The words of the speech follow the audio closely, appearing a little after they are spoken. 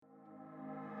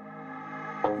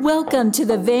Welcome to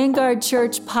the Vanguard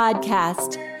Church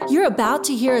podcast. You're about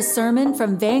to hear a sermon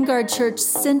from Vanguard Church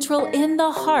Central in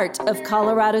the heart of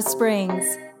Colorado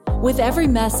Springs. With every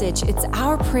message, it's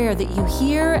our prayer that you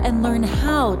hear and learn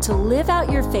how to live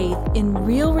out your faith in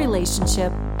real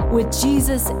relationship with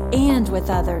Jesus and with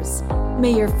others.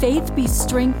 May your faith be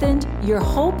strengthened, your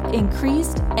hope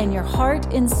increased, and your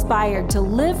heart inspired to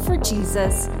live for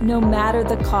Jesus no matter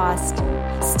the cost.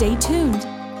 Stay tuned.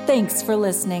 Thanks for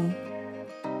listening.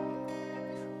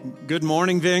 Good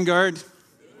morning, Vanguard.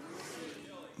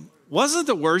 Wasn't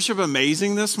the worship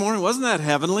amazing this morning? Wasn't that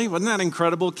heavenly? Wasn't that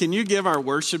incredible? Can you give our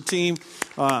worship team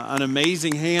an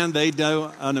amazing hand? They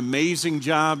do an amazing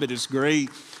job. It is great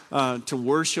to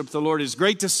worship the Lord. It's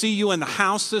great to see you in the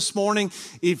house this morning.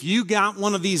 If you got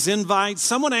one of these invites,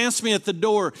 someone asked me at the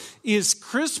door, is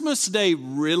Christmas Day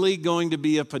really going to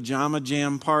be a pajama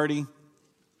jam party?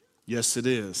 Yes, it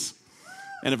is.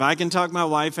 And if I can talk my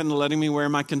wife into letting me wear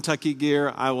my Kentucky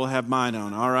gear, I will have mine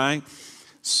on, all right?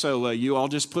 So you all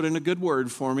just put in a good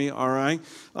word for me, all right?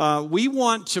 We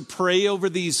want to pray over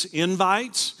these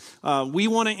invites. We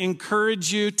want to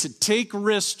encourage you to take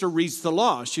risks to reach the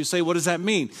lost. You say, what does that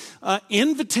mean?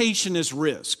 Invitation is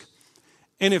risk.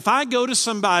 And if I go to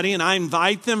somebody and I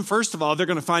invite them, first of all, they're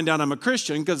going to find out I'm a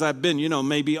Christian because I've been,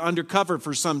 maybe undercover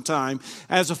for some time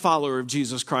as a follower of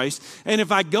Jesus Christ. And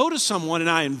if I go to someone and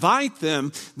I invite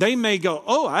them, they may go,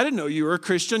 oh, I didn't know you were a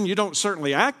Christian. You don't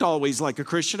certainly act always like a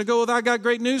Christian. I go, well, I got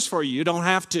great news for you. You don't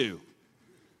have to.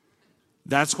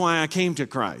 That's why I came to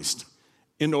Christ,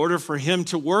 in order for him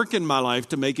to work in my life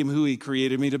to make him who he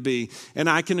created me to be. And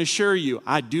I can assure you,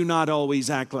 I do not always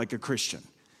act like a Christian.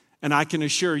 And I can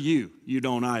assure you, you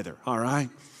don't either, all right?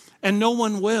 And no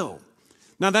one will.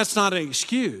 Now, that's not an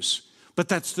excuse, but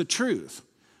that's the truth.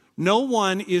 No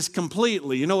one is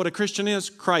completely, you know what a Christian is?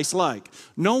 Christ-like.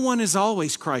 No one is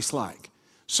always Christ-like.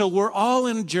 So we're all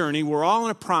in a journey, we're all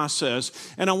in a process,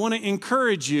 and I want to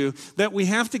encourage you that we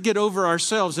have to get over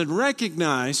ourselves and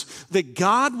recognize that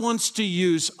God wants to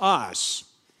use us,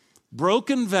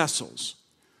 broken vessels,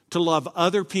 to love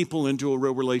other people into a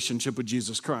real relationship with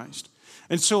Jesus Christ.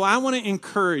 And so I want to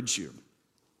encourage you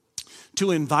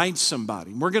to invite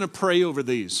somebody. We're going to pray over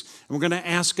these, and we're going to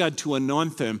ask God to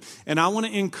anoint them. And I want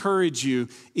to encourage you,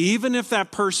 even if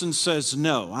that person says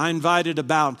no. I invited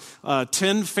about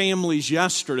 10 families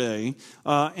yesterday,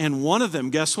 and one of them,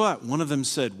 guess what? One of them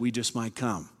said, we just might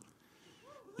come.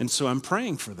 And so I'm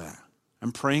praying for that.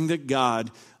 I'm praying that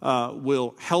God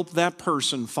will help that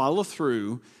person follow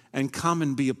through and come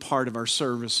and be a part of our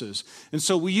services. And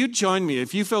so will you join me?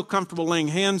 If you feel comfortable laying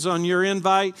hands on your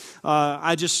invite,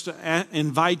 I just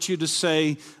invite you to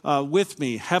say with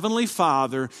me, Heavenly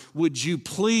Father, would you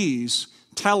please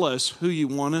tell us who you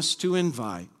want us to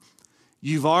invite?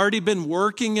 You've already been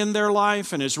working in their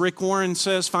life, and as Rick Warren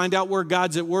says, find out where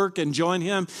God's at work and join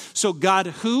him. So God,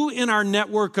 who in our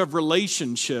network of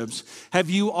relationships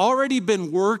have you already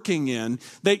been working in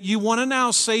that you want to now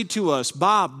say to us,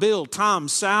 Bob, Bill, Tom,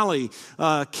 Sally,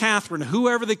 Catherine,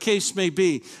 whoever the case may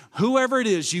be, whoever it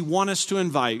is you want us to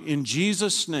invite, in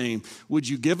Jesus' name, would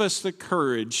you give us the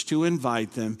courage to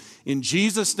invite them? In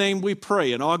Jesus' name we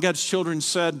pray. And all God's children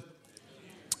said,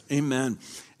 amen.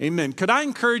 Amen. Could I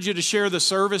encourage you to share the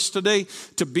service today,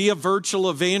 to be a virtual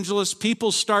evangelist?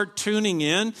 People start tuning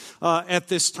in at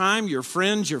this time, your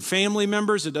friends, your family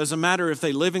members. It doesn't matter if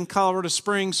they live in Colorado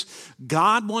Springs.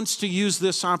 God wants to use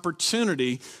this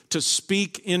opportunity to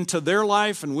speak into their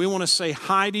life, and we want to say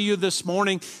hi to you this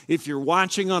morning. If you're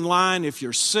watching online, if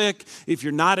you're sick, if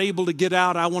you're not able to get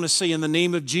out, I want to say in the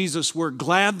name of Jesus, we're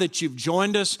glad that you've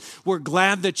joined us. We're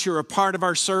glad that you're a part of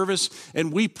our service,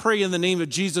 and we pray in the name of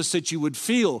Jesus that you would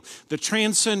feel the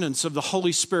transcendence of the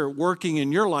Holy Spirit working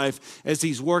in your life as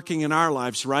he's working in our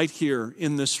lives right here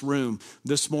in this room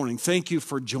this morning. Thank you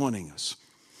for joining us.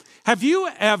 Have you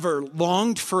ever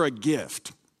longed for a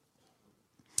gift,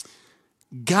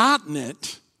 gotten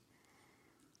it,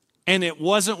 and it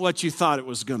wasn't what you thought it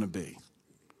was going to be?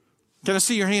 Can I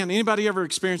see your hand? Anybody ever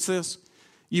experienced this?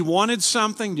 You wanted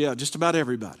something? Yeah, just about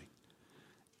everybody.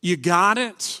 You got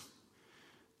it,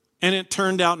 and it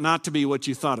turned out not to be what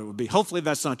you thought it would be. Hopefully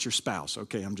that's not your spouse.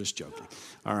 Okay, I'm just joking.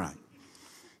 All right.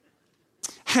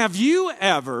 Have you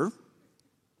ever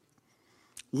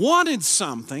wanted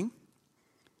something,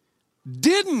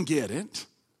 didn't get it,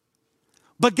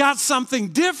 but got something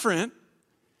different,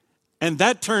 and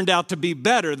that turned out to be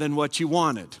better than what you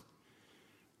wanted?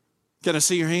 Can I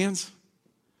see your hands?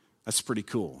 That's pretty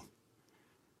cool.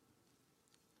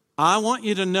 I want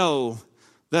you to know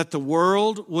that the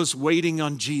world was waiting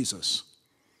on Jesus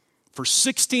for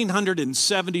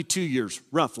 1,672 years,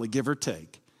 roughly, give or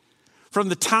take. From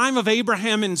the time of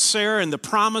Abraham and Sarah and the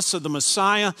promise of the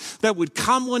Messiah that would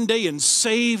come one day and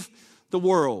save the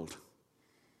world.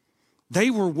 They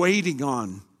were waiting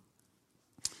on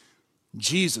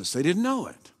Jesus. They didn't know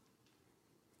it.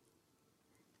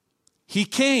 He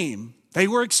came. They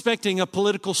were expecting a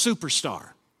political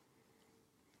superstar.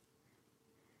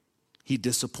 He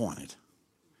disappointed.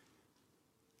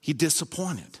 He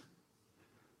disappointed.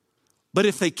 But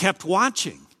if they kept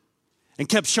watching and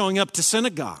kept showing up to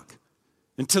synagogue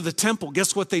and to the temple,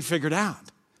 guess what they figured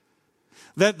out?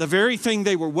 That the very thing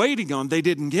they were waiting on, they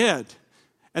didn't get.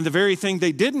 And the very thing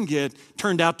they didn't get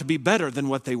turned out to be better than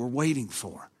what they were waiting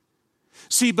for.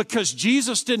 See, because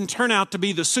Jesus didn't turn out to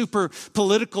be the super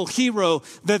political hero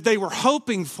that they were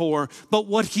hoping for, but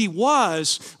what he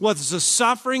was a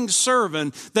suffering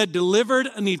servant that delivered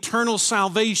an eternal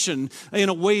salvation in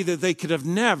a way that they could have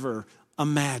never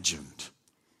imagined.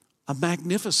 A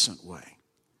magnificent way.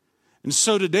 And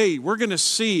so today, we're going to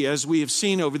see, as we have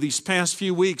seen over these past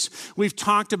few weeks, we've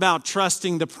talked about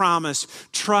trusting the promise,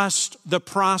 trust the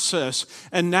process.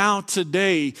 And now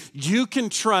today, you can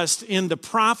trust in the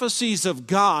prophecies of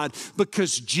God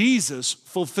because Jesus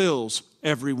fulfills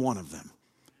every one of them.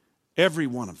 Every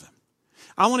one of them.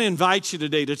 I want to invite you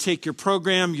today to take your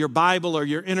program, your Bible, or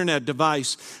your internet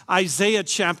device, Isaiah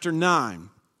chapter 9,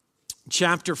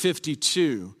 chapter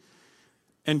 52,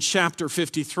 and chapter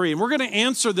 53. And we're going to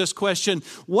answer this question: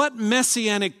 what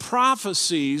messianic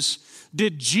prophecies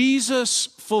did Jesus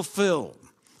fulfill?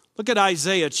 Look at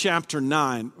Isaiah chapter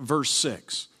 9, verse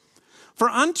 6. For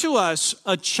unto us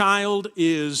a child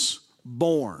is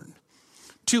born,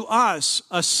 to us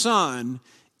a son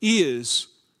is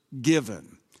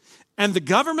given. And the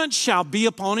government shall be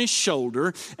upon his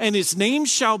shoulder, and his name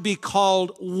shall be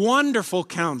called Wonderful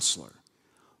Counselor,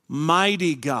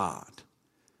 Mighty God.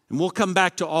 And we'll come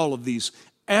back to all of these.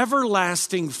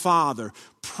 Everlasting Father,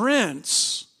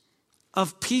 Prince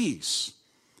of Peace.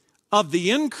 Of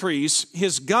the increase,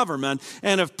 his government,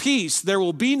 and of peace there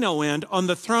will be no end on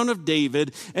the throne of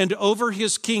David and over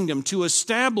his kingdom, to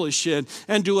establish it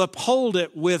and to uphold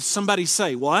it with, somebody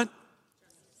say, what?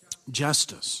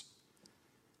 Justice.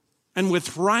 And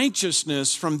with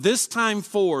righteousness from this time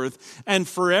forth and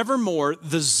forevermore,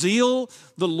 the zeal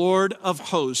the Lord of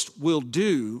hosts will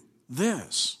do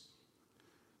this.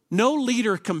 No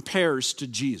leader compares to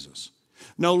Jesus.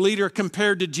 No leader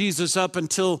compared to Jesus up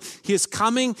until his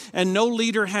coming, and no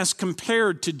leader has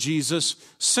compared to Jesus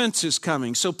since his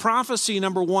coming. So prophecy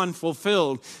number one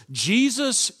fulfilled.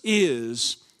 Jesus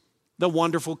is the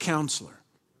Wonderful Counselor.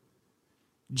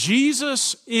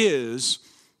 Jesus is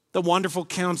the Wonderful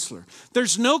Counselor.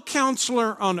 There's no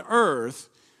counselor on earth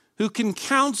who can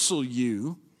counsel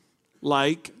you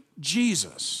like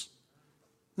Jesus.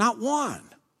 Not one.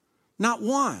 Not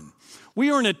one.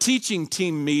 We were in a teaching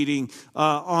team meeting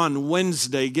on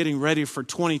Wednesday, getting ready for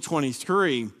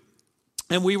 2023,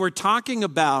 and we were talking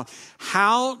about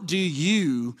how do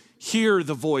you hear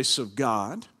the voice of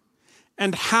God,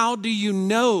 and how do you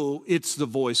know it's the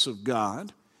voice of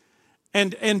God,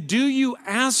 and do you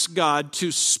ask God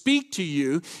to speak to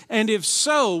you, and if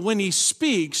so, when he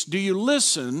speaks, do you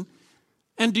listen,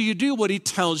 and do you do what he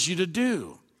tells you to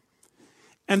do?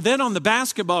 And then on the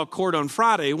basketball court on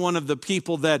Friday, one of the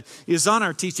people that is on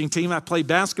our teaching team, I play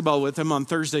basketball with him on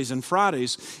Thursdays and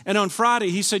Fridays. And on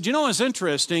Friday, he said, you know, it's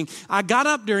interesting. I got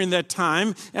up during that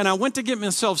time and I went to get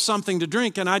myself something to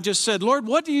drink. And I just said, Lord,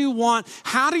 what do you want?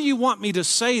 How do you want me to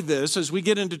say this as we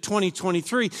get into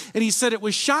 2023? And he said, it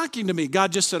was shocking to me.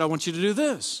 God just said, I want you to do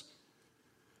this.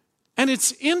 And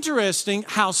it's interesting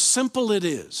how simple it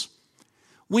is.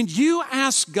 When you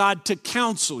ask God to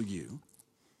counsel you,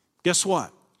 guess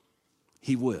what?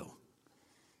 He will.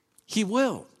 He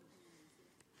will.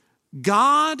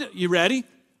 God, you ready?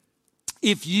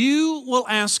 If you will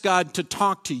ask God to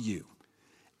talk to you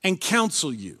and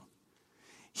counsel you,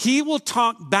 he will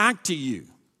talk back to you.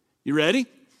 You ready?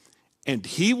 And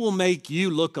he will make you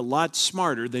look a lot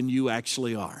smarter than you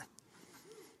actually are.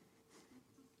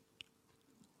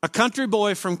 A country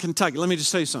boy from Kentucky, let me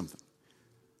just say something.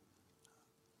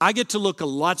 I get to look a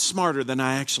lot smarter than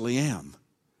I actually am.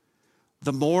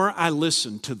 The more I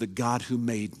listen to the God who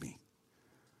made me,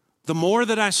 the more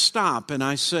that I stop and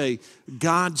I say,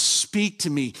 God, speak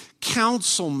to me,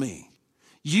 counsel me.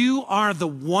 You are the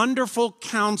wonderful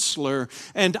counselor,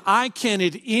 and I can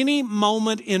at any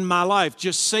moment in my life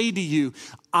just say to you,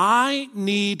 I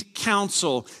need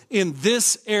counsel in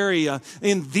this area,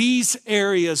 in these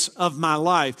areas of my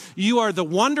life. You are the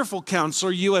wonderful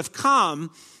counselor. You have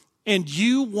come and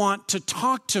you want to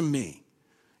talk to me.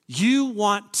 You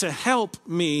want to help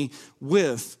me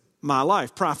with my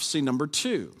life. Prophecy number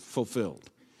 2 fulfilled.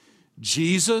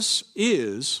 Jesus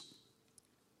is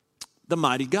the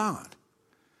mighty God.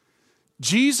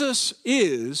 Jesus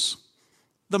is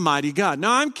the mighty God.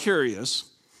 Now, I'm curious,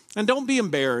 and don't be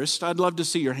embarrassed. I'd love to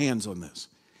see your hands on this.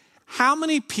 How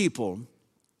many people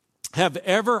have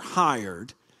ever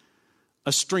hired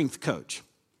a strength coach?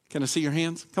 Can I see your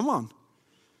hands? Come on.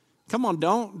 Come on,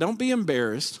 don't be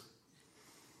embarrassed.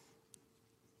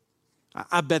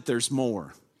 I bet there's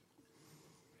more.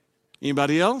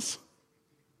 Anybody else?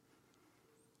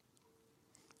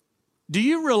 Do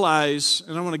you realize,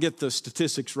 and I want to get the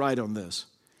statistics right on this,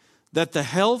 that the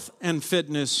health and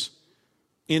fitness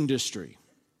industry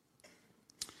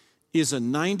is a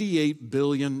 $98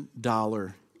 billion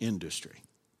industry?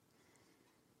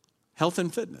 Health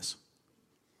and fitness,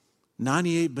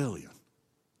 $98 billion.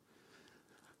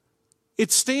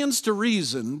 It stands to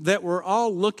reason that we're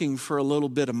all looking for a little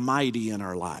bit of mighty in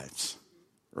our lives,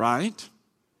 right?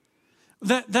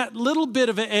 That little bit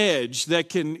of an edge that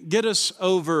can get us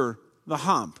over the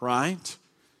hump, right?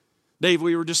 Dave,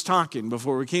 we were just talking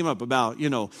before we came up about,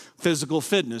 physical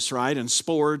fitness, right? And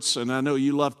sports, and I know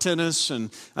you love tennis,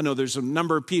 and I know there's a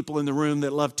number of people in the room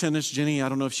that love tennis. Jenny, I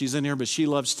don't know if she's in here, but she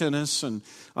loves tennis. And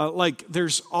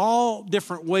there's all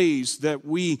different ways that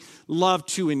we love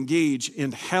to engage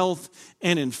in health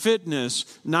and in fitness.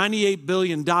 $98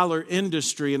 billion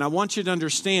industry, and I want you to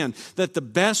understand that the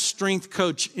best strength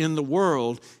coach in the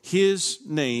world, his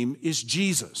name is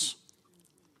Jesus.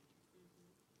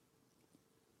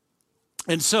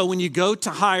 And so when you go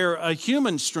to hire a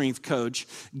human strength coach,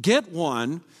 get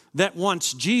one that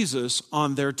wants Jesus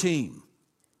on their team.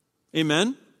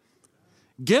 Amen?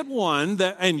 Get one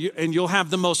that, and you'll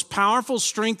have the most powerful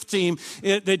strength team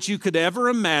that you could ever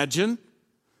imagine.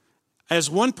 As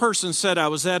one person said, I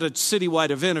was at a citywide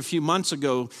event a few months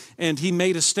ago, and he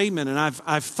made a statement, and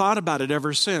I've thought about it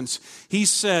ever since. He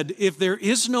said, if there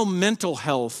is no mental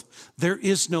health, there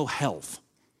is no health.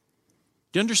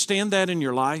 Do you understand that in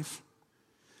your life?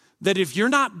 That if you're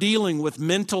not dealing with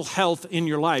mental health in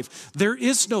your life, there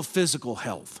is no physical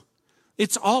health.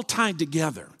 It's all tied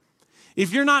together.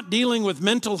 If you're not dealing with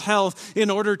mental health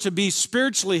in order to be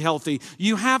spiritually healthy,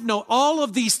 all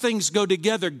of these things go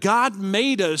together. God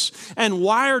made us and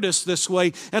wired us this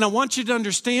way. And I want you to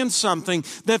understand something,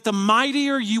 that the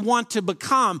mightier you want to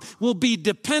become will be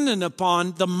dependent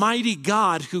upon the mighty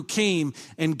God who came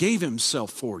and gave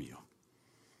himself for you.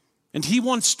 And he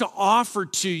wants to offer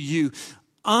to you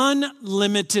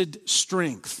unlimited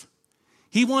strength.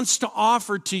 He wants to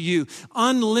offer to you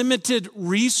unlimited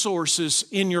resources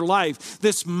in your life.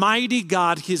 This mighty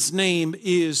God, his name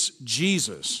is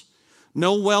Jesus.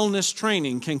 No wellness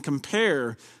training can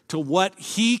compare to what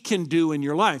he can do in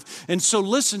your life. And so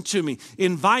listen to me.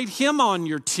 Invite him on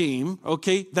your team,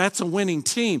 okay? That's a winning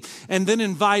team. And then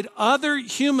invite other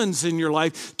humans in your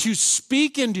life to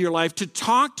speak into your life, to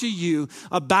talk to you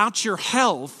about your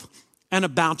health and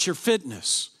about your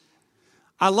fitness.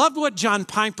 I loved what John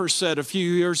Piper said a few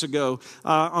years ago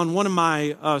on one of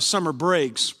my summer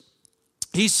breaks.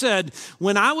 He said,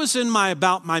 when I was in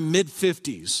about my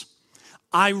mid-50s,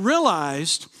 I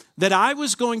realized that I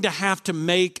was going to have to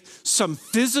make some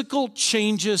physical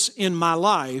changes in my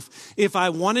life if I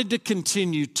wanted to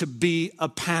continue to be a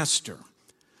pastor.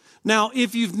 Now,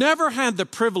 if you've never had the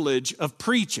privilege of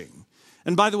preaching,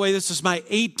 and by the way, this is my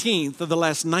 18th of the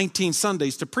last 19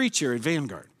 Sundays to preach here at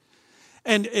Vanguard.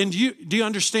 And do you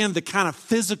understand the kind of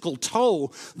physical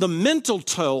toll, the mental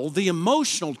toll, the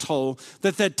emotional toll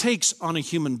that takes on a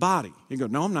human body? You go,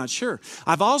 no, I'm not sure.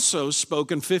 I've also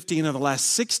spoken 15 of the last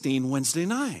 16 Wednesday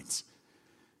nights.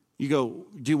 You go,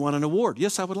 do you want an award?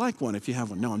 Yes, I would like one if you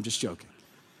have one. No, I'm just joking.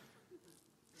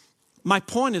 My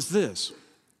point is this.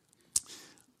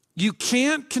 You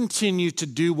can't continue to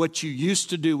do what you used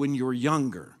to do when you were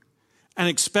younger and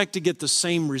expect to get the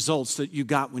same results that you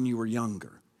got when you were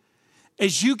younger.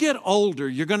 As you get older,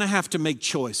 you're going to have to make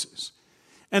choices.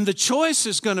 And the choice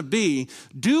is going to be,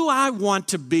 do I want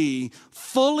to be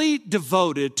fully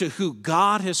devoted to who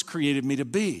God has created me to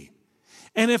be?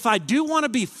 And if I do want to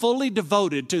be fully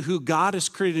devoted to who God has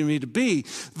created me to be,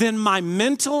 then my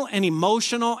mental and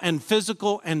emotional and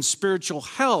physical and spiritual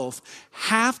health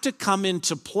have to come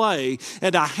into play.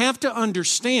 And I have to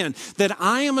understand that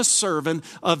I am a servant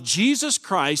of Jesus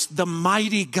Christ, the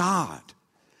mighty God.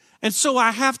 And so I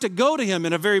have to go to him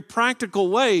in a very practical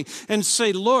way and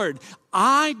say, Lord,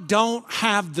 I don't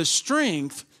have the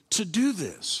strength to do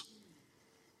this.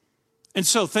 And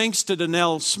so thanks to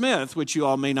Danelle Smith, which you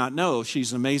all may not know,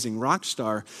 she's an amazing rock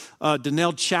star,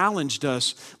 Danelle challenged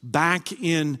us back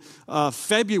in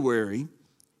February,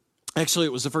 actually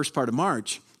it was the first part of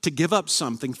March, to give up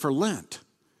something for Lent.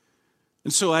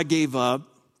 And so I gave up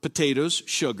potatoes,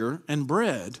 sugar, and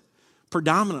bread,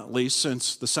 predominantly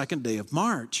since the second day of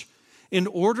March. in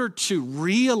order to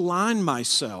realign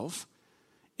myself,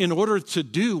 in order to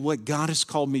do what God has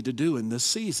called me to do in this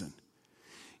season.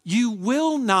 You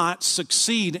will not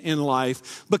succeed in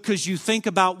life because you think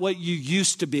about what you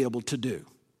used to be able to do.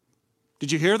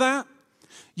 Did you hear that?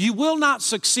 You will not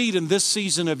succeed in this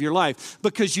season of your life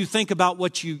because you think about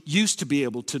what you used to be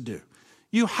able to do.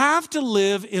 You have to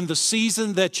live in the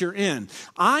season that you're in.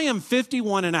 I am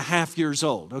 51 and a half years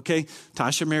old, okay?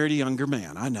 Tasha married a younger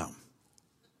man, I know.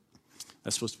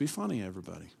 That's supposed to be funny,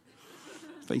 everybody.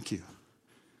 Thank you.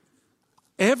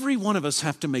 Every one of us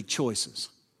have to make choices.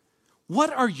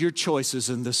 What are your choices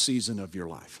in this season of your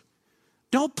life?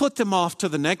 Don't put them off to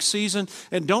the next season,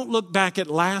 and don't look back at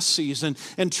last season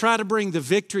and try to bring the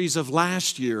victories of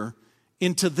last year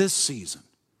into this season.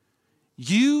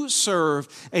 You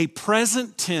serve a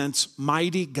present tense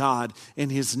mighty God, and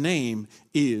his name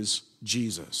is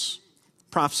Jesus.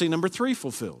 Prophecy number 3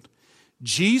 fulfilled.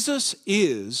 Jesus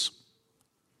is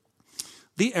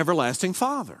the everlasting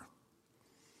Father.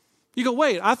 You go,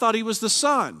 wait, I thought he was the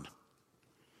Son.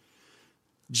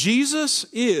 Jesus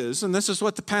is, and this is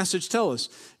what the passage tells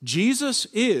us, Jesus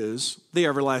is the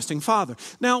everlasting Father.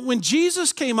 Now, when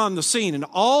Jesus came on the scene and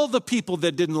all the people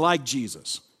that didn't like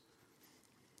Jesus,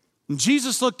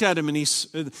 Jesus looked at him and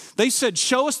they said,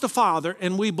 show us the Father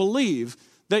and we believe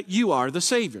that you are the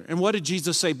Savior. And what did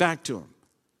Jesus say back to him?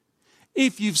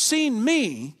 If you've seen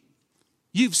me,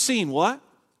 you've seen what?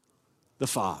 The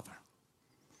Father.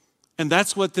 And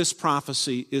that's what this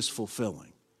prophecy is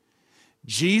fulfilling.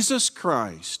 Jesus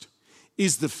Christ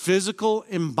is the physical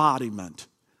embodiment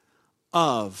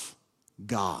of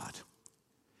God.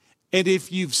 And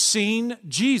if you've seen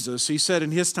Jesus, he said in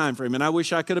his time frame, and I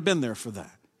wish I could have been there for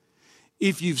that.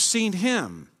 If you've seen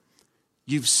him,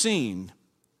 you've seen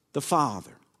the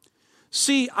Father.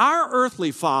 See, our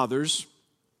earthly fathers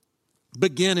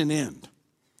begin and end.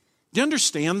 Do you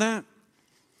understand that?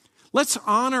 Let's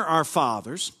honor our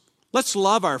fathers. Let's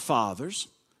love our fathers.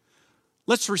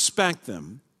 Let's respect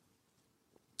them.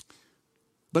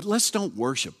 But let's don't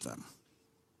worship them.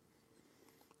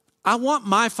 I want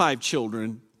my 5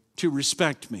 children to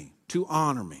respect me, to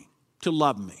honor me, to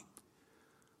love me.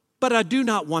 But I do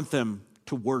not want them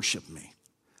to worship me.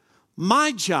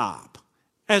 My job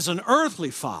as an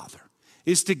earthly father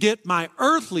is to get my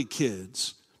earthly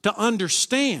kids to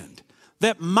understand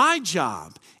that my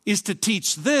job is to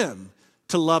teach them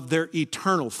to love their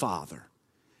eternal Father.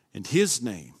 And his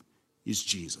name is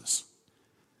Jesus.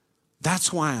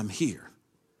 That's why I'm here.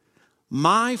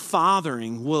 My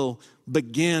fathering will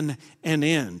begin and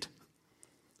end.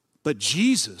 But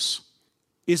Jesus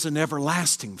is an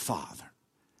everlasting Father.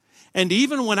 And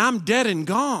even when I'm dead and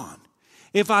gone,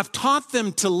 if I've taught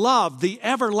them to love the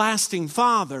everlasting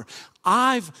Father,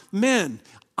 I've done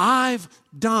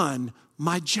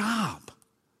my job.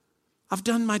 I've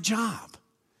done my job.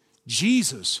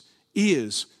 Jesus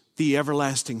is the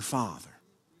everlasting Father.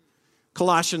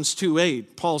 Colossians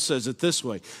 2:8, Paul says it this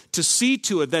way, to see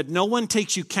to it that no one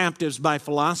takes you captives by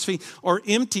philosophy or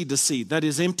empty deceit, that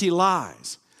is, empty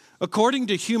lies, according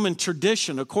to human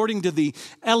tradition, according to the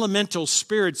elemental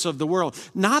spirits of the world,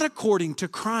 not according to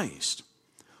Christ.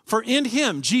 For in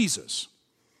him, Jesus,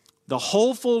 the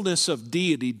whole fullness of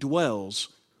deity dwells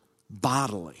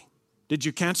bodily. Did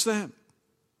you catch that?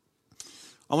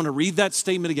 I want to read that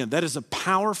statement again. That is a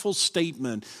powerful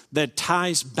statement that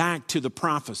ties back to the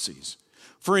prophecies.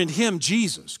 For in him,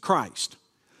 Jesus, Christ,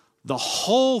 the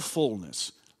whole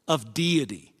fullness of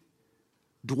deity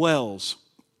dwells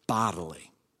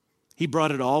bodily. He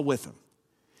brought it all with him.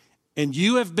 And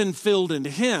you have been filled in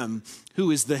him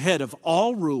who is the head of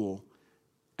all rule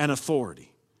and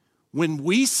authority. When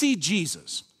we see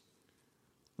Jesus,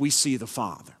 we see the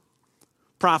Father.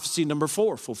 Prophecy number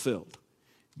 4 fulfilled.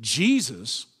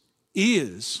 Jesus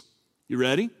is, you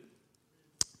ready?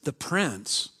 The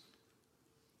Prince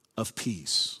of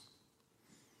Peace.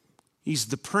 He's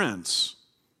the Prince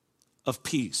of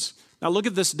Peace. Now look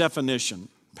at this definition.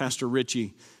 Pastor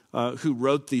Richie, who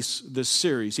wrote this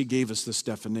series, he gave us this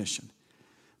definition.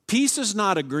 Peace is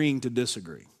not agreeing to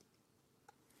disagree.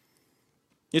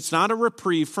 It's not a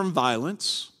reprieve from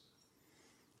violence.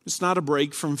 It's not a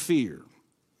break from fear.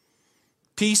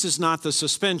 Peace is not the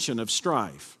suspension of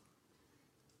strife.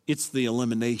 It's the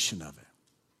elimination of it.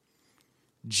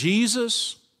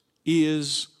 Jesus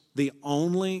is the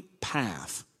only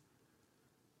path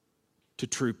to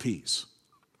true peace.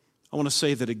 I want to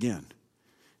say that again.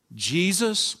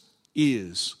 Jesus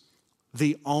is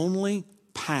the only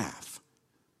path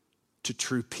to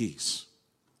true peace.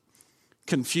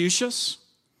 Confucius,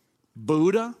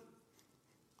 Buddha,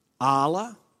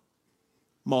 Allah,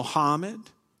 Mohammed,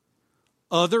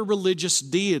 other religious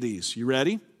deities, you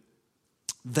ready?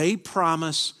 They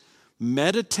promise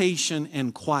meditation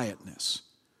and quietness,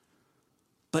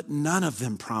 but none of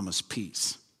them promise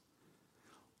peace.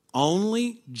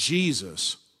 Only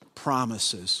Jesus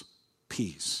promises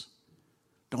peace.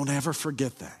 Don't ever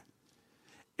forget that.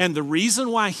 And the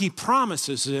reason why he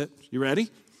promises it, you ready?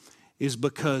 Is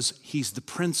because he's the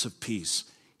Prince of Peace.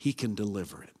 He can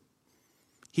deliver it.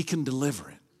 He can deliver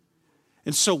it.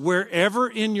 And so wherever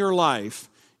in your life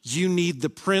you need the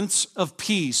Prince of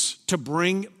Peace to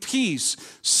bring peace,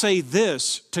 say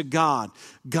this to God.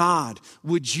 God,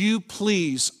 would you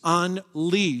please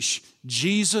unleash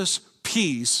Jesus'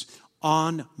 peace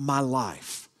on my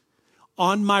life,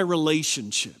 on my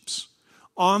relationships,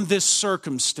 on this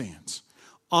circumstance,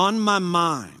 on my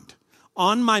mind,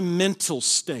 on my mental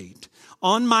state,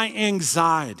 on my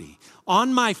anxiety,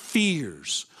 on my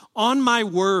fears, on my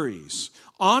worries,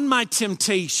 on my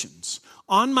temptations,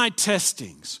 on my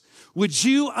testings. Would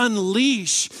you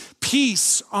unleash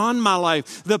peace on my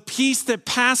life, the peace that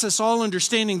passes all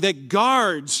understanding, that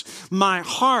guards my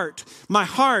heart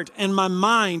and my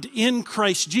mind in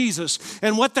Christ Jesus.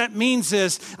 And what that means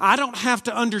is I don't have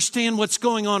to understand what's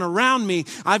going on around me.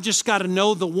 I've just got to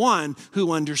know the one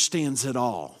who understands it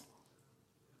all.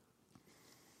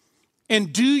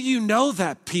 And do you know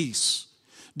that peace?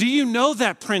 Do you know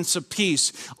that Prince of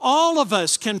Peace? All of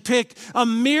us can pick a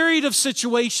myriad of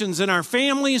situations in our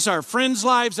families, our friends'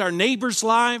 lives, our neighbors'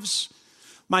 lives.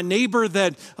 My neighbor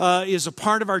that is a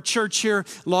part of our church here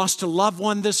lost a loved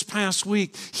one this past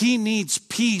week. He needs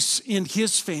peace in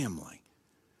his family.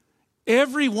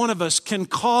 Every one of us can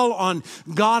call on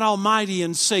God Almighty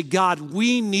and say, God,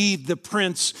 we need the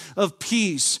Prince of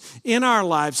Peace in our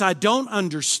lives. I don't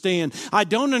understand. I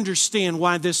don't understand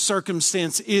why this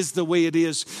circumstance is the way it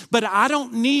is, but I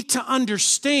don't need to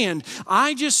understand.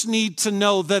 I just need to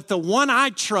know that the one I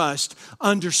trust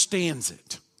understands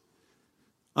it.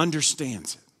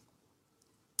 Understands it.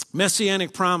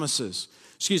 Messianic prophecies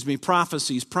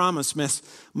promise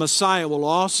Messiah will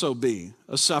also be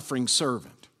a suffering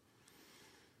servant.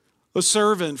 A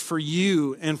servant for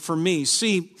you and for me.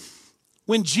 See,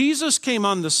 when Jesus came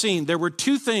on the scene, there were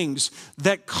two things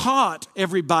that caught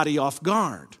everybody off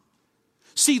guard.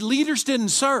 See, leaders didn't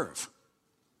serve.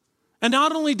 And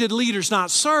not only did leaders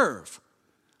not serve,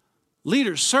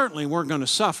 leaders certainly weren't going to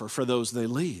suffer for those they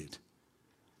lead.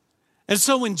 And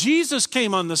so when Jesus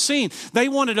came on the scene, they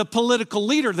wanted a political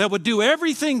leader that would do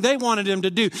everything they wanted him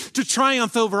to do to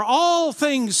triumph over all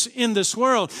things in this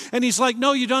world. And he's like,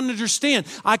 no, you don't understand.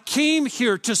 I came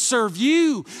here to serve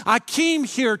you. I came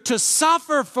here to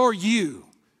suffer for you.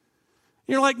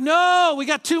 You're like, no, we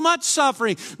got too much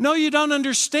suffering. No, you don't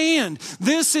understand.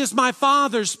 This is my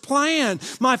Father's plan.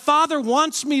 My Father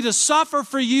wants me to suffer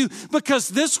for you because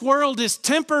this world is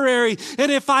temporary.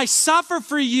 And if I suffer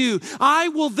for you, I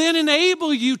will then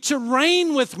enable you to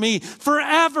reign with me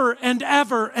forever and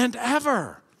ever and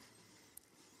ever.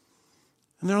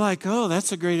 And they're like, oh,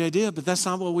 that's a great idea, but that's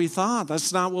not what we thought.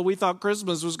 That's not what we thought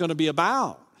Christmas was going to be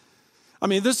about. I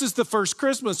mean, this is the first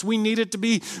Christmas. We need it to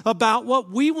be about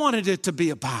what we wanted it to be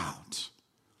about.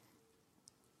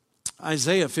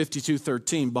 Isaiah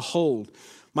 52:13, behold,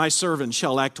 my servant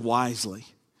shall act wisely.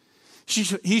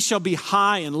 He shall be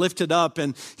high and lifted up,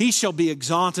 and he shall be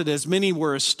exalted as many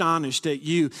were astonished at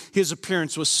you. His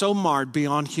appearance was so marred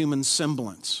beyond human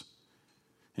semblance,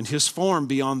 and his form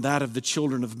beyond that of the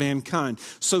children of mankind.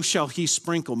 So shall he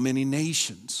sprinkle many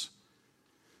nations.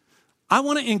 I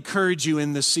want to encourage you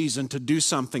in this season to do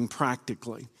something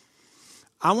practically.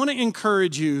 I want to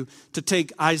encourage you to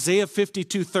take Isaiah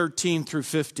 52:13 through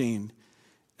 15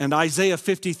 and Isaiah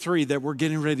 53 that we're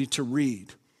getting ready to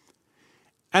read.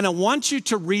 And I want you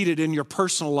to read it in your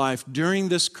personal life during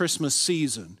this Christmas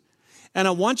season. And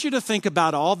I want you to think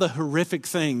about all the horrific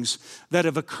things that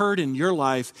have occurred in your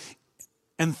life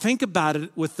and think about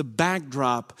it with the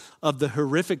backdrop of the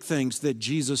horrific things that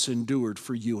Jesus endured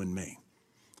for you and me.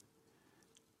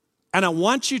 And I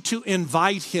want you to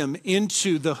invite him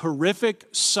into the horrific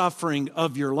suffering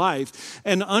of your life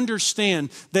and understand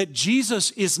that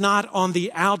Jesus is not on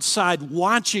the outside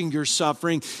watching your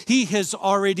suffering. He has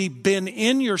already been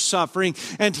in your suffering,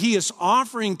 and he is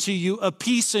offering to you a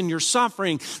peace in your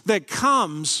suffering that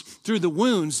comes through the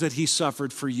wounds that he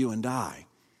suffered for you and I.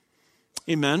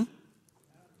 Amen?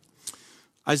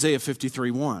 Isaiah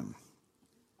 53:1.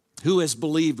 Who has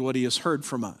believed what he has heard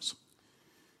from us?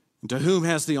 And to whom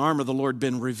has the arm of the Lord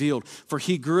been revealed? For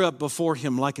he grew up before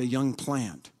him like a young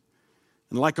plant,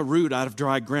 and like a root out of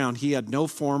dry ground. He had no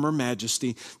form or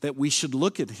majesty that we should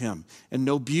look at him, and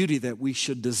no beauty that we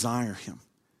should desire him.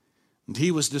 And he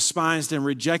was despised and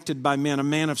rejected by men, a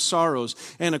man of sorrows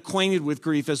and acquainted with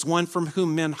grief, as one from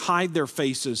whom men hide their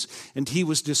faces. And he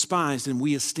was despised, and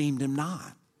we esteemed him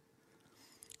not.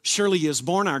 Surely he has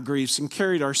borne our griefs and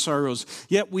carried our sorrows,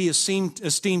 yet we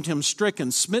esteemed him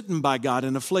stricken, smitten by God,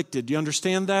 and afflicted. Do you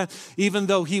understand that? Even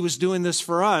though he was doing this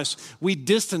for us, we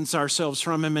distanced ourselves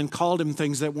from him and called him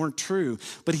things that weren't true.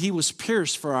 But he was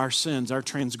pierced for our sins, our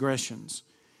transgressions.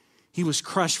 He was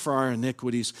crushed for our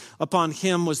iniquities. Upon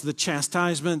him was the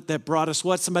chastisement that brought us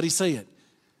what? Somebody say it.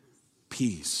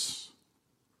 Peace.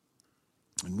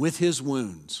 And with his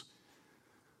wounds,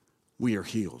 we are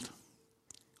healed.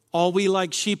 All we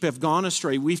like sheep have gone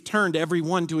astray. We've turned every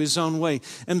one to his own way.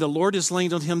 And the Lord has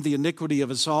laid on him the iniquity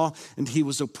of us all. And he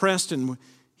was oppressed and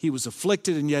he was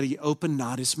afflicted, and yet he opened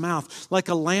not his mouth. Like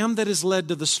a lamb that is led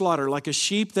to the slaughter, like a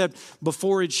sheep that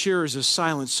before its shearers is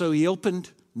silent, so he opened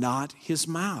not his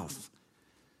mouth.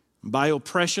 By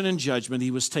oppression and judgment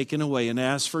he was taken away. And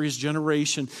as for his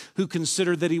generation, who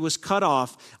considered that he was cut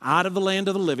off out of the land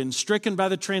of the living, stricken by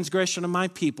the transgression of my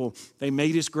people, they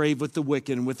made his grave with the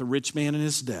wicked and with the rich man in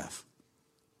his death.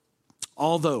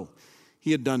 Although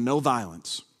he had done no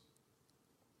violence,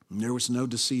 and there was no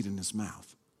deceit in his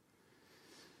mouth.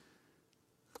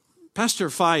 Pastor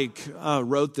Fike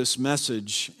wrote this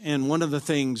message, and one of the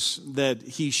things that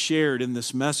he shared in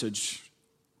this message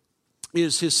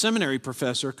is his seminary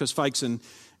professor, because Fike's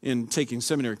in taking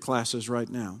seminary classes right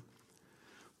now.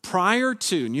 Prior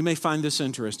to, and you may find this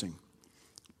interesting,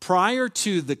 prior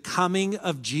to the coming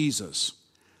of Jesus,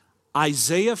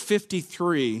 Isaiah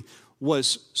 53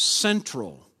 was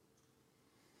central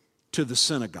to the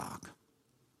synagogue.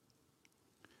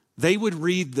 They would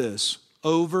read this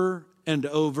over and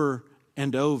over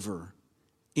and over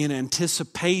in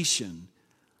anticipation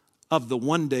of the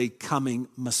one day coming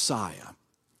Messiah.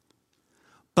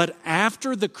 But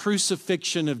after the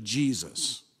crucifixion of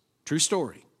Jesus, true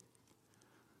story,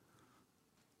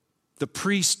 the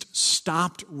priest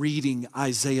stopped reading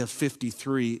Isaiah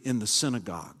 53 in the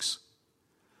synagogues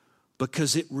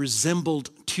because it resembled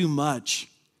too much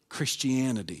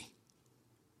Christianity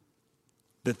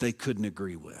that they couldn't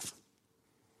agree with.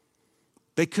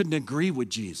 They couldn't agree with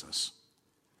Jesus.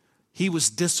 He was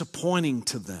disappointing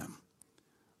to them.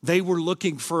 They were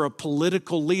looking for a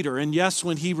political leader. And yes,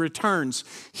 when he returns,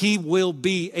 he will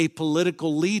be a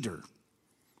political leader.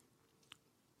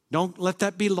 Don't let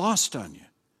that be lost on you.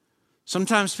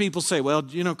 Sometimes people say, well,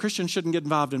 Christians shouldn't get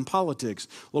involved in politics.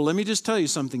 Well, let me just tell you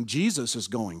something. Jesus is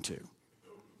going to.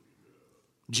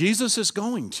 Jesus is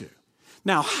going to.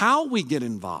 Now, how we get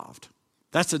involved,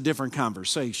 that's a different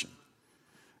conversation.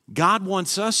 God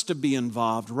wants us to be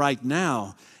involved right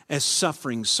now as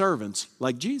suffering servants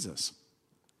like Jesus.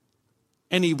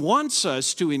 And he wants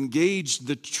us to engage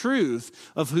the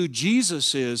truth of who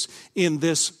Jesus is in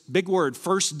this big word,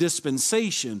 first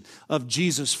dispensation of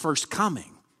Jesus' first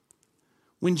coming.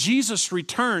 When Jesus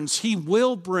returns, he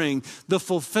will bring the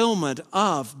fulfillment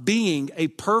of being a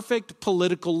perfect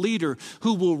political leader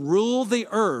who will rule the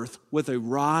earth with a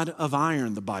rod of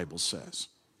iron, the Bible says.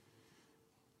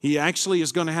 He actually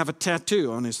is going to have a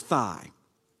tattoo on his thigh.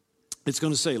 It's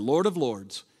going to say, Lord of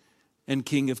Lords and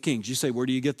King of Kings. You say, where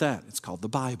do you get that? It's called the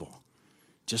Bible.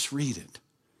 Just read it.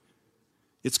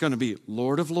 It's going to be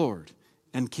Lord of Lords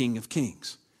and King of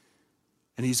Kings.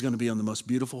 And he's going to be on the most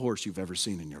beautiful horse you've ever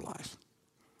seen in your life.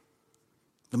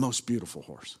 The most beautiful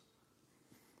horse.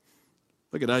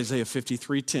 Look at Isaiah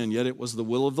 53:10. Yet it was the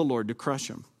will of the Lord to crush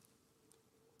him.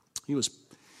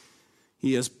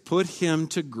 He has put him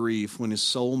to grief when his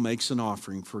soul makes an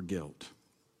offering for guilt.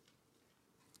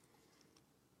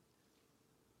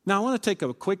 Now, I want to take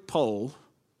a quick poll.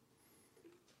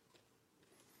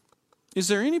 Is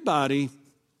there anybody,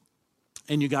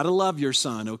 and you got to love your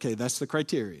son, okay, that's the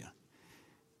criteria.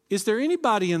 Is there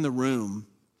anybody in the room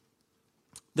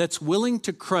that's willing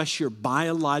to crush your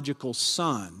biological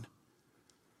son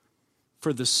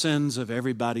for the sins of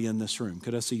everybody in this room?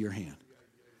 Could I see your hand?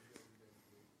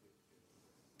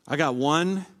 I got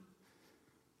one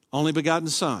only begotten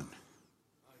son.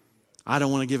 I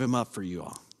don't want to give him up for you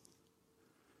all.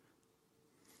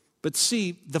 But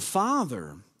see, the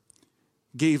Father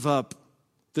gave up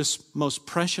this most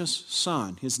precious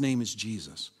Son. His name is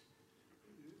Jesus.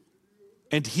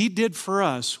 And he did for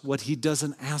us what he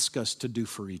doesn't ask us to do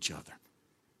for each other.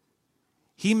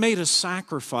 He made a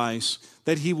sacrifice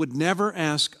that he would never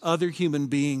ask other human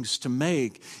beings to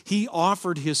make. He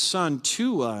offered his Son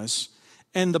to us,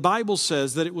 and the Bible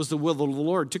says that it was the will of the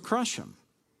Lord to crush him.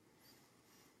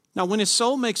 Now, when his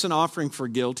soul makes an offering for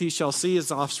guilt, he shall see his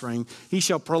offspring. He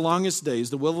shall prolong his days.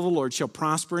 The will of the Lord shall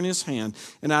prosper in his hand.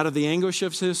 And out of the anguish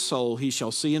of his soul he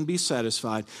shall see and be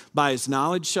satisfied. By his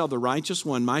knowledge shall the righteous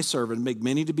one, my servant, make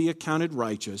many to be accounted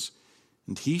righteous.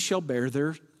 And he shall bear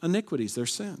their iniquities, their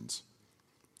sins.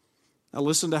 Now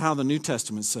listen to how the New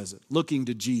Testament says it. Looking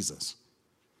to Jesus,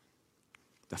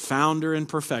 the founder and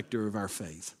perfecter of our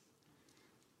faith,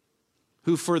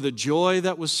 who for the joy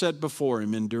that was set before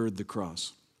him endured the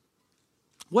cross.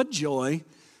 What joy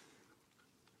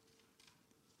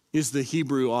is the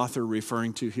Hebrew author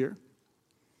referring to here?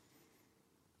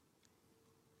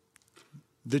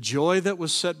 The joy that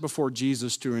was set before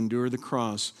Jesus to endure the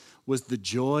cross was the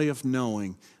joy of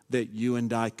knowing that you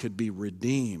and I could be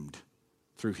redeemed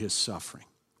through his suffering.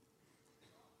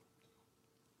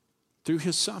 Through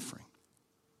his suffering.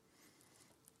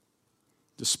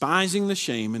 Despising the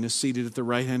shame, and is seated at the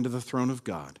right hand of the throne of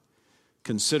God.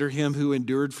 Consider him who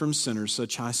endured from sinners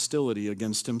such hostility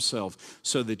against himself,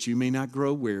 so that you may not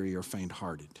grow weary or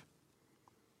faint-hearted.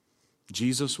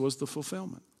 Jesus was the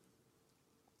fulfillment.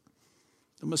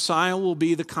 The Messiah will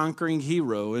be the conquering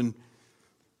hero. And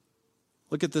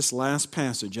look at this last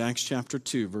passage, Acts chapter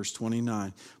 2, verse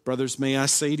 29. Brothers, may I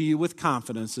say to you with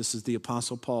confidence, this is the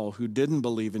Apostle Paul, who didn't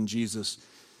believe in Jesus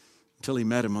until he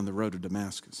met him on the road to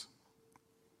Damascus.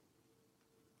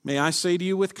 May I say to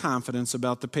you with confidence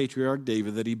about the patriarch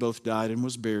David that he both died and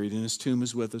was buried, and his tomb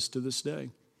is with us to this day.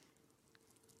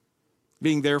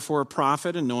 Being therefore a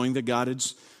prophet, and knowing that God had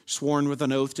sworn with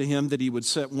an oath to him that he would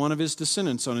set one of his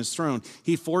descendants on his throne,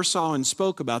 he foresaw and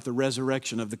spoke about the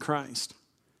resurrection of the Christ.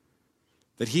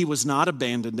 That he was not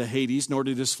abandoned to Hades, nor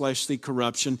did his flesh see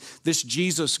corruption. This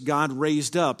Jesus God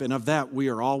raised up, and of that we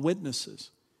are all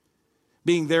witnesses.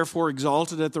 Being therefore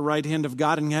exalted at the right hand of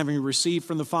God, and having received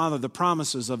from the Father the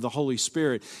promises of the Holy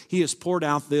Spirit, he has poured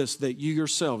out this that you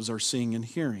yourselves are seeing and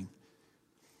hearing.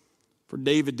 For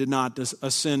David did not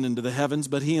ascend into the heavens,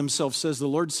 but he himself says, the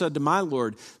Lord said to my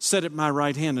Lord, sit at my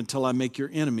right hand until I make your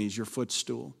enemies your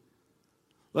footstool.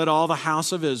 Let all the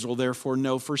house of Israel therefore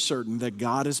know for certain that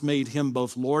God has made him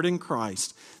both Lord and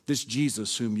Christ, this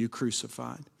Jesus whom you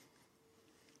crucified.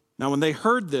 Now when they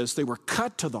heard this, they were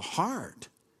cut to the heart,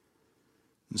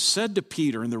 and said to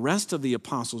Peter and the rest of the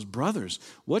apostles, brothers,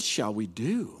 what shall we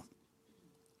do?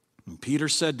 And Peter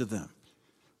said to them,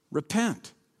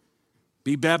 repent,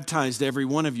 be baptized every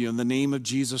one of you in the name of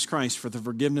Jesus Christ for the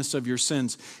forgiveness of your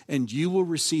sins, and you will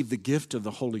receive the gift of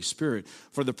the Holy Spirit.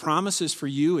 For the promise is for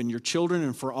you and your children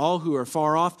and for all who are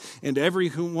far off, and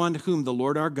everyone whom the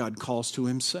Lord our God calls to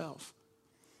himself.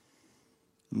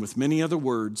 And with many other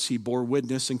words, he bore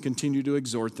witness and continued to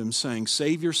exhort them, saying,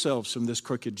 save yourselves from this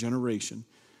crooked generation.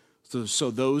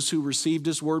 So those who received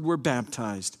his word were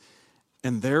baptized,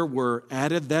 and there were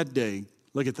added that day,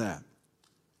 look at that,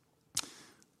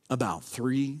 about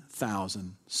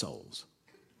 3,000 souls.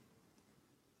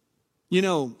 You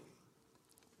know,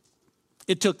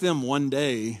 it took them one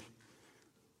day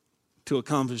to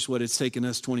accomplish what it's taken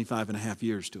us 25 and a half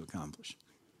years to accomplish.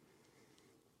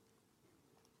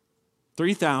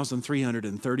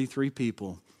 3,333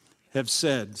 people have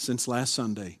said since last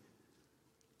Sunday,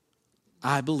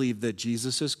 I believe that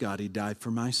Jesus is God. He died for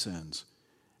my sins.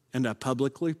 And I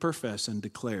publicly profess and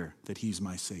declare that he's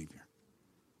my Savior.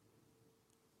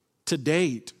 To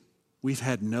date, we've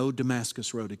had no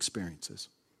Damascus Road experiences.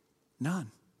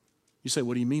 None. You say,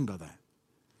 what do you mean by that?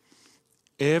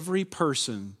 Every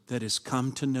person that has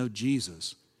come to know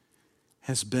Jesus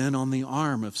has been on the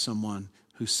arm of someone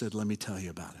who said, let me tell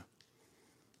you about him.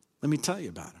 Let me tell you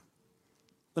about him.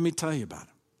 Let me tell you about him.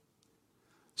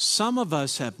 Some of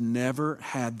us have never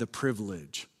had the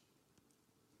privilege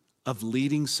of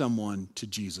leading someone to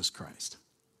Jesus Christ.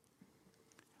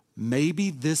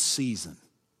 Maybe this season,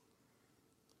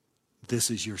 this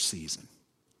is your season.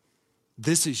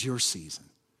 This is your season.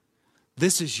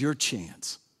 This is your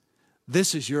chance.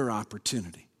 This is your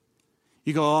opportunity.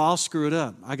 You go, oh, I'll screw it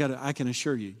up. I can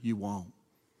assure you, you won't.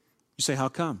 You say, how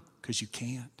come? Because you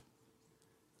can't.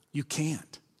 You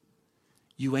can't.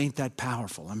 You ain't that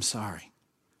powerful. I'm sorry.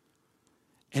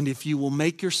 And if you will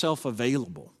make yourself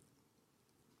available,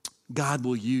 God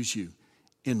will use you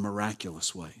in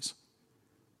miraculous ways.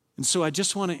 And so I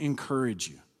just want to encourage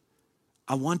you.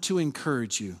 I want to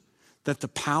encourage you that the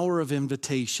power of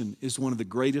invitation is one of the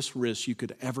greatest risks you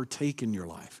could ever take in your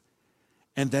life.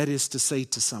 And that is to say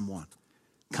to someone,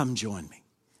 come join me.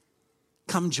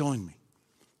 Come join me.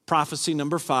 Prophecy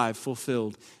number 5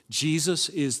 fulfilled. Jesus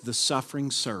is the suffering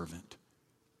servant,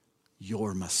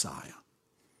 your Messiah.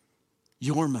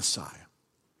 Your Messiah.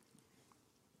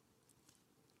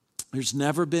 There's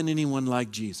never been anyone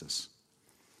like Jesus.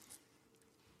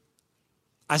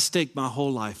 I stake my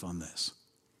whole life on this.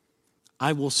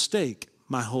 I will stake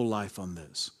my whole life on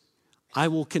this. I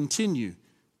will continue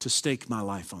to stake my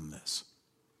life on this.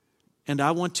 And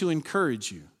I want to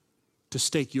encourage you to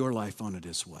stake your life on it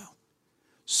as well.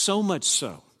 So much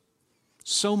so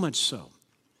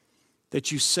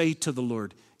that you say to the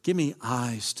Lord, give me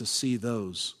eyes to see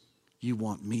those you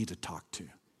want me to talk to.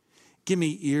 Give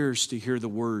me ears to hear the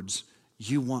words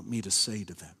you want me to say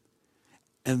to them.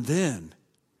 And then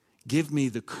give me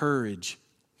the courage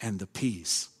and the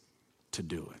peace to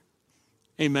do it.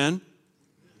 Amen?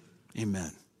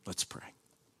 Amen. Let's pray.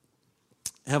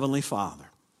 Heavenly Father,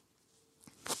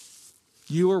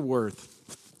 you are worth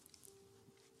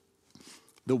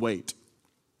the wait.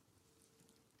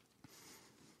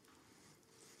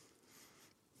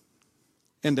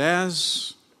 And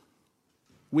as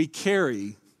we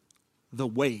carry the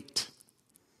weight,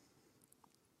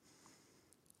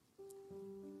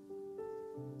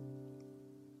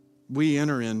 we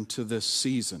enter into this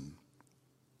season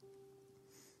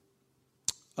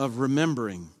of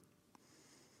remembering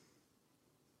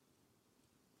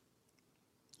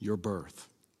your birth.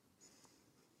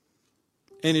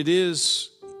 And it is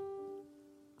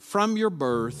from your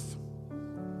birth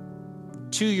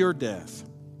to your death,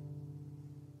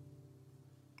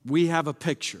 we have a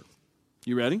picture.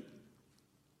 You ready?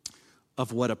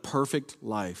 Of what a perfect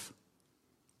life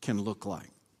can look like.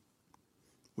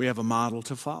 We have a model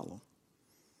to follow.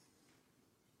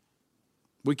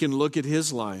 We can look at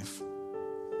his life.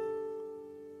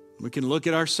 We can look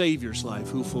at our Savior's life,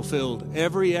 who fulfilled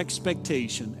every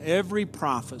expectation, every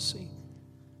prophecy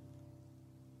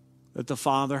that the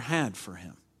Father had for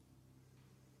him.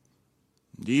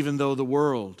 And even though the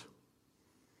world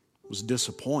was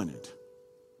disappointed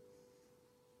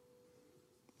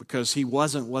because he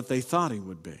wasn't what they thought he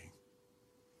would be,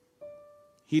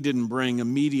 he didn't bring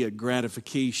immediate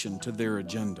gratification to their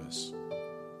agendas.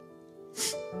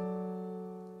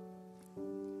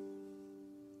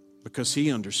 Because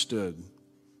he understood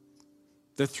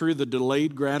that through the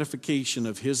delayed gratification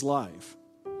of his life,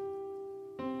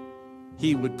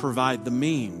 he would provide the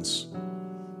means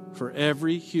for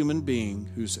every human being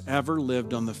who's ever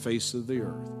lived on the face of the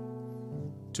earth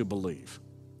to believe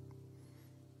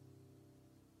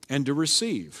and to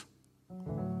receive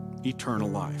eternal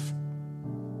life.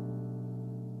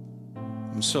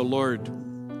 And so, Lord,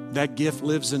 that gift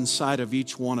lives inside of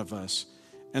each one of us.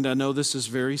 And I know this is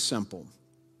very simple,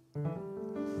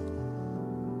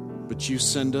 but you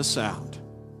send us out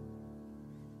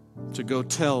to go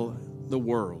tell the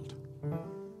world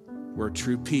where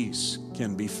true peace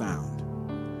can be found.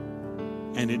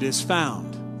 And it is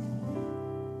found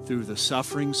through the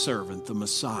suffering servant, the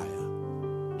Messiah,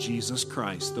 Jesus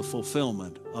Christ, the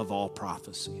fulfillment of all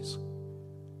prophecies.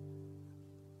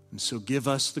 And so give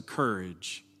us the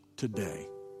courage today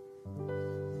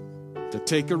to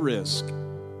take a risk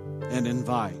and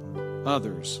invite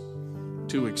others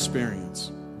to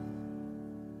experience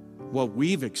what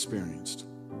we've experienced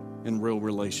in real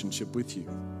relationship with you.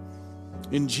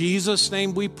 In Jesus'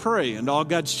 name we pray, and all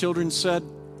God's children said,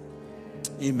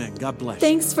 amen. God bless you.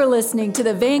 Thanks for listening to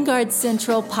the Vanguard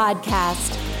Central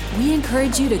podcast. We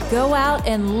encourage you to go out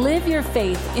and live your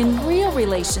faith in real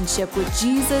relationship with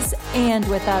Jesus and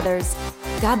with others.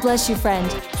 God bless you,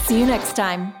 friend. See you next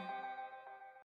time.